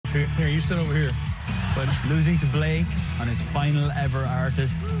Here, you sit over here. But losing to Blake on his final ever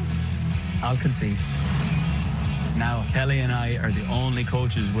artist, I'll concede. Now, Kelly and I are the only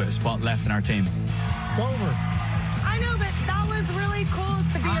coaches with a spot left in our team. Over. I know, but that was really cool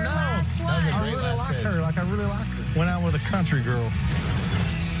to be your last one. I really like her. I really like her. Went out with a country girl.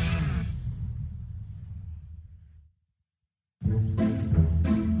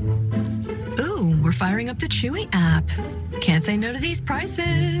 Ooh, we're firing up the Chewy app. Can't say no to these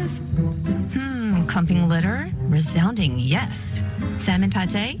prices. Clumping litter? Resounding yes. Salmon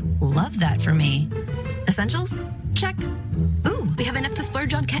pate? Love that for me. Essentials? Check. Ooh, we have enough to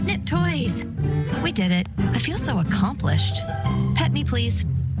splurge on catnip toys. We did it. I feel so accomplished. Pet me, please.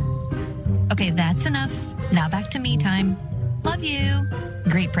 Okay, that's enough. Now back to me time. Love you.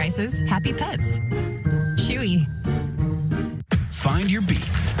 Great prices, happy pets. Chewy. Find your beat,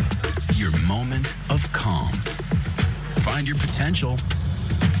 your moment of calm. Find your potential,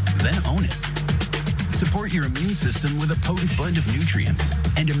 then own it. Support your immune system with a potent blend of nutrients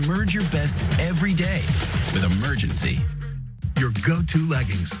and emerge your best every day with Emergency. Your go-to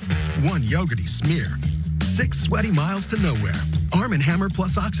leggings. 1 yogurty smear. 6 sweaty miles to nowhere. Arm & Hammer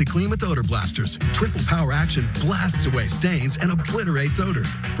plus OxyClean with odor blasters. Triple power action blasts away stains and obliterates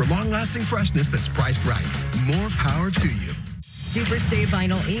odors for long-lasting freshness that's priced right. More power to you. Superstay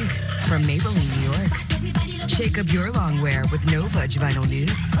Vinyl Ink from Maybelline, New York. Shake up your long wear with no budge vinyl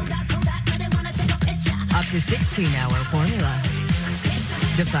nudes. Up to 16-hour formula.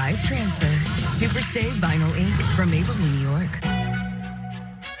 Defies transfer. Superstay Vinyl Ink from Maybelline, New York.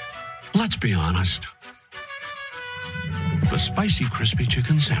 Let's be honest. The Spicy Crispy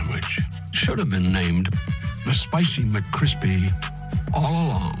Chicken Sandwich should have been named the Spicy McCrispy all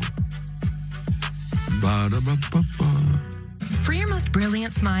along. Ba-da-ba-ba-ba. For your most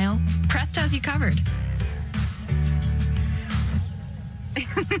brilliant smile, Presto has you covered.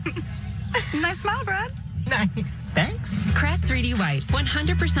 Nice smile, Brad. Nice. Thanks. Crest 3D White,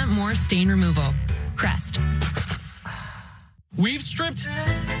 100% more stain removal. Crest. We've stripped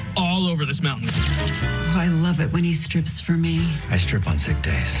all over this mountain. Oh, I love it when he strips for me. I strip on sick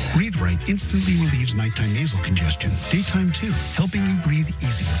days. Breathe Right instantly relieves nighttime nasal congestion. Daytime too, helping you breathe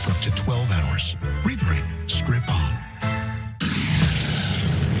easier for up to 12 hours. Breathe Right. Strip on.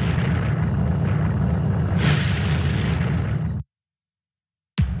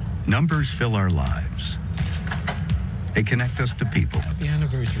 Numbers fill our lives. They connect us to people. Happy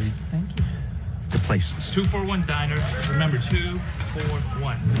anniversary. Thank you. To places. 241 Diner. Remember,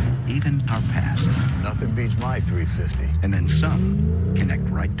 241. Even our past. Nothing beats my 350. And then some connect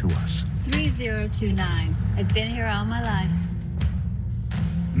right to us. 3029. I've been here all my life.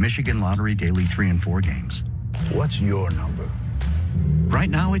 Michigan Lottery Daily 3 and 4 games. What's your number? Right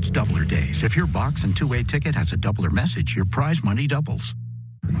now, it's Doubler Days. If your box and two-way ticket has a doubler message, your prize money doubles.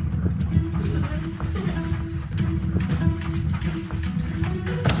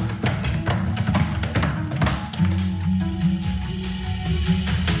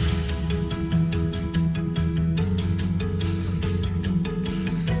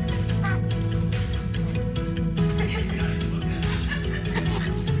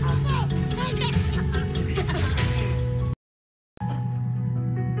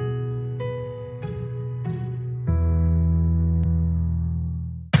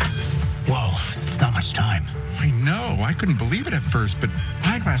 Whoa, it's not much time. I know. I couldn't believe it at first, but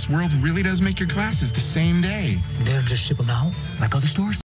Eyeglass World really does make your glasses the same day. They don't just ship them out like other stores?